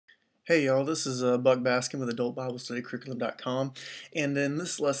Hey y'all, this is Buck Baskin with AdultBibleStudyCurriculum.com, and in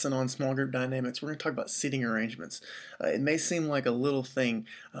this lesson on small group dynamics, we're going to talk about seating arrangements. It may seem like a little thing,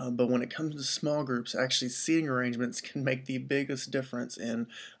 but when it comes to small groups, actually seating arrangements can make the biggest difference in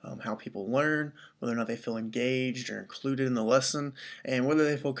how people learn, whether or not they feel engaged or included in the lesson, and whether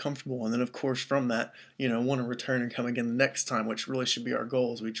they feel comfortable. And then, of course, from that, want to return and come again the next time, which really should be our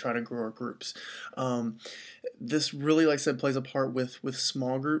goal as we try to grow our groups. This really, like I said, plays a part with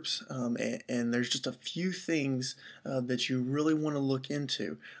small groups, and there's just a few things that you really want to look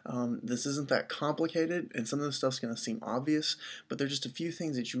into. This isn't that complicated, and some of the stuff's going to seem obvious, but there's just a few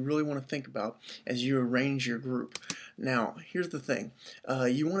things that you really want to think about as you arrange your group. Now, here's the thing.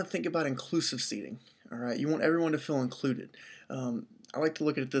 You want to think about inclusive seating. All right, you want everyone to feel included. I like to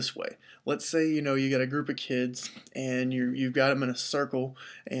look at it this way. Let's say you got a group of kids and you've got them in a circle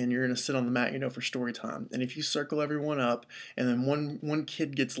and you're going to sit on the mat for story time. And if you circle everyone up and then one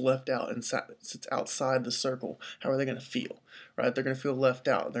kid gets left out and sits outside the circle, how are they going to feel? Right? They're going to feel left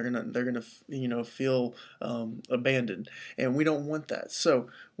out. They're going to feel abandoned, and we don't want that. So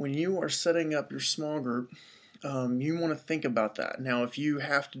when you are setting up your small group, you want to think about that. Now, if you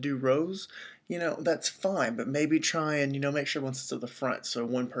have to do rows, that's fine, but maybe try and, make sure everyone sits at the front so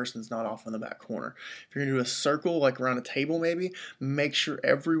one person's not off in the back corner. If you're going to do a circle, like around a table maybe, make sure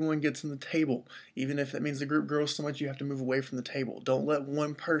everyone gets in the table, even if that means the group grows so much you have to move away from the table. Don't let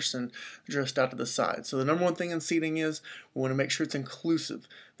one person drift out to the side. So the number one thing in seating is we want to make sure it's inclusive,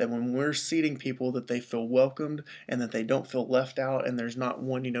 that when we're seating people that they feel welcomed and that they don't feel left out and there's not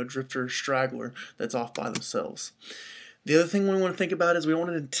one, drifter or straggler that's off by themselves. The other thing we want to think about is we don't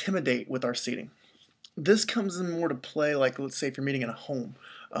want to intimidate with our seating. This comes in more to play, like let's say if you're meeting in a home,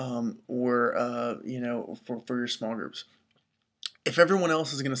 or for your small groups. If everyone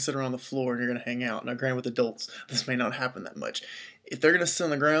else is going to sit around the floor and you're going to hang out, now granted with adults this may not happen that much. If they're going to sit on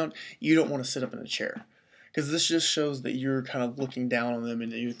the ground, you don't want to sit up in a chair, because this just shows that you're kind of looking down on them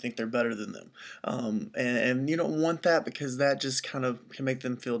and you think they're better than them. And you don't want that, because that just kind of can make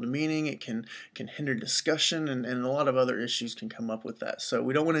them feel demeaning. It can hinder discussion, and a lot of other issues can come up with that. So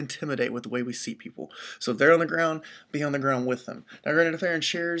we don't want to intimidate with the way we seat people. So if they're on the ground, be on the ground with them. Now granted, if they're in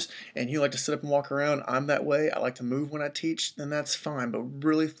chairs and you like to sit up and walk around, I'm that way. I like to move when I teach, then that's fine. But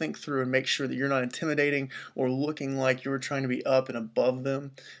really think through and make sure that you're not intimidating or looking like you're trying to be up and above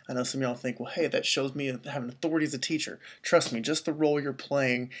them. I know some of y'all think, well, hey, that shows me having authority as a teacher. Trust me, just the role you're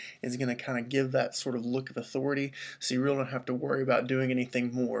playing is going to kind of give that sort of look of authority, so you really don't have to worry about doing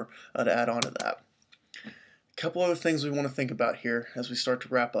anything more to add on to that. A couple other things we want to think about here as we start to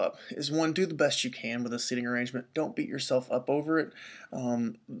wrap up is, one, do the best you can with a seating arrangement. Don't beat yourself up over it.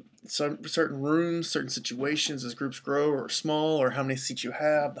 Certain rooms, certain situations as groups grow or small, or how many seats you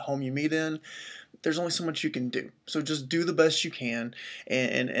have, the home you meet in, there's only so much you can do. So just do the best you can,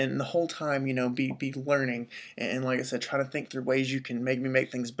 and the whole time, be learning. And like I said, try to think through ways you can maybe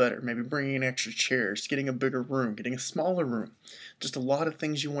make things better. Maybe bringing in extra chairs, getting a bigger room, getting a smaller room. Just a lot of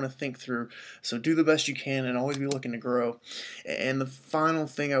things you want to think through. So do the best you can and always be looking to grow. And the final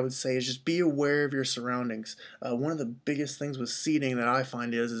thing I would say is just be aware of your surroundings. One of the biggest things with seating that I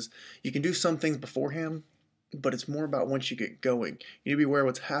find is you can do some things beforehand, but it's more about once you get going. You need to be aware of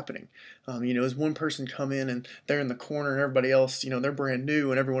what's happening. As one person come in and they're in the corner and everybody else, they're brand new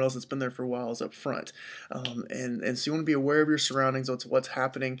and everyone else that's been there for a while is up front. And so you want to be aware of your surroundings, what's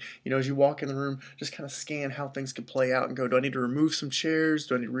happening. As you walk in the room, just kind of scan how things could play out and go, do I need to remove some chairs?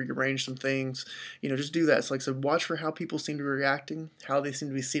 Do I need to rearrange some things? Just do that. So like I said, watch for how people seem to be reacting, how they seem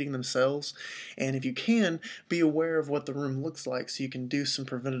to be seating themselves. And if you can, be aware of what the room looks like so you can do some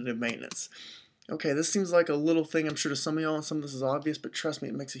preventative maintenance. Okay, this seems like a little thing, I'm sure, to some of y'all, and some of this is obvious, but trust me,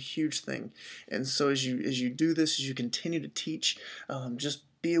 it makes a huge thing. And so as you do this, as you continue to teach, just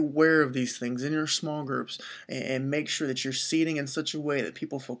be aware of these things in your small groups, and make sure that you're seating in such a way that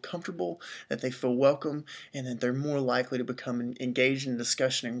people feel comfortable, that they feel welcome, and that they're more likely to become engaged in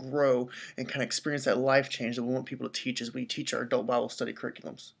discussion and grow and kind of experience that life change that we want people to teach as we teach our adult Bible study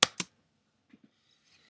curriculums.